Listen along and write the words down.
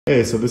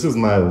Hey, so this is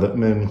my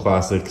Littmann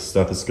classic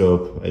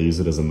stethoscope. I use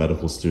it as a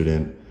medical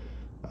student.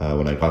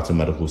 When I got to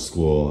medical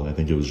school, I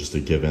think it was just a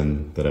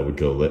given that I would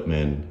go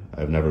Littmann.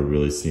 I've never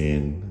really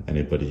seen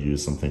anybody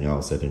use something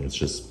else. I think it's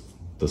just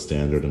the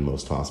standard in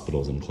most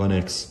hospitals and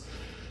clinics.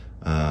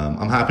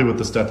 I'm happy with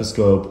the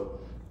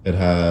stethoscope. It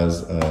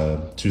has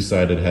a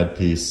two-sided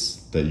headpiece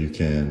that you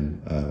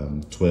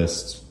can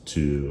twist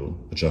to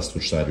adjust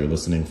which side you're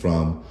listening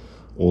from.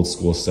 Old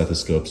school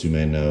stethoscopes, you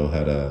may know,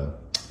 had a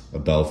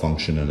bell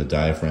function and a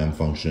diaphragm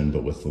function,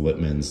 but with the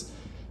Littmanns,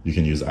 you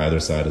can use either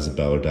side as a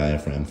bell or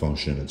diaphragm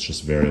function. It's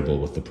just variable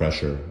with the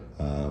pressure.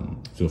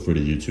 Feel free to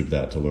YouTube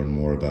that to learn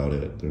more about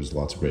it. There's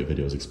lots of great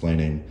videos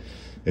explaining.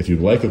 If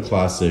you'd like a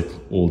classic,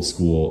 old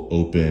school,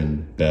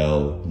 open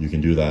bell, you can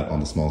do that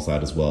on the small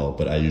side as well,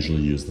 but I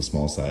usually use the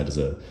small side as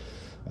a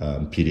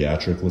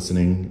pediatric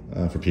listening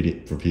for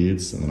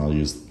peds, and then I'll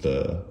use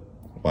the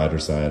wider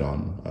side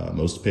on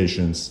most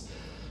patients.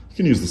 You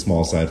can use the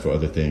small side for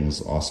other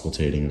things,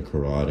 auscultating a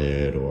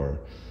carotid or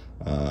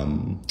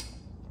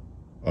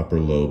upper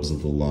lobes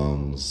of the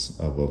lungs,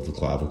 above the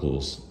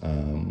clavicles.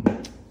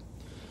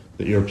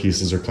 The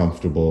earpieces are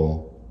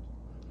comfortable.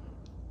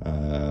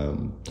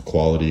 The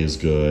quality is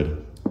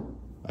good.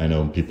 I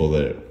know people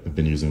that have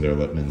been using their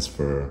Littmanns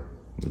for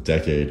a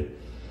decade.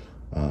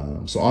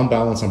 So on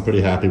balance, I'm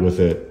pretty happy with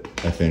it.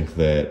 I think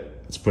that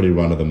it's pretty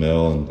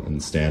run-of-the-mill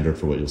and standard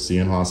for what you'll see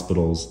in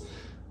hospitals.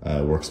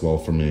 It works well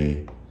for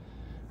me.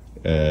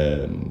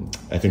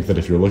 I think that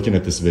if you're looking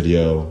at this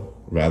video,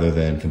 rather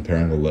than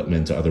comparing a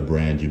Littmann to other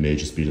brand, you may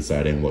just be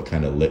deciding what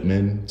kind of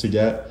Littmann to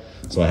get.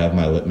 So I have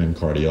my Littmann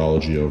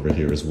Cardiology over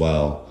here as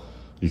well.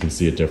 You can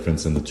see a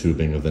difference in the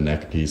tubing of the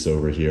neck piece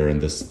over here,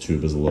 and this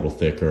tube is a little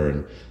thicker,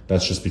 and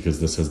that's just because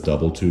this has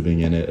double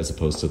tubing in it as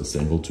opposed to the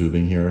single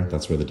tubing here.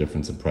 That's where the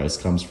difference in price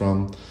comes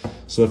from.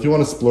 So if you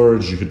want to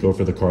splurge, you could go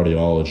for the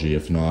Cardiology.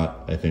 If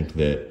not, I think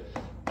that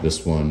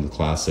this one, the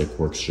classic,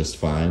 works just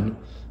fine.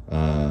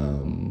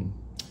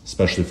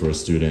 Especially for a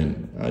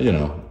student,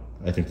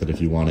 I think that if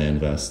you want to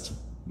invest,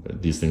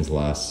 these things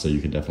last, so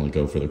you can definitely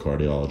go for the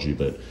Cardiology,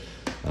 but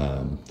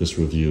this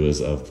review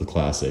is of the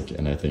classic,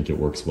 and I think it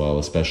works well,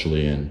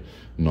 especially in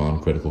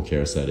non-critical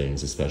care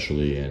settings,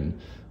 especially in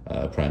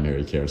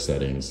primary care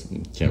settings.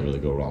 Can't really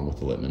go wrong with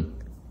the Littmann.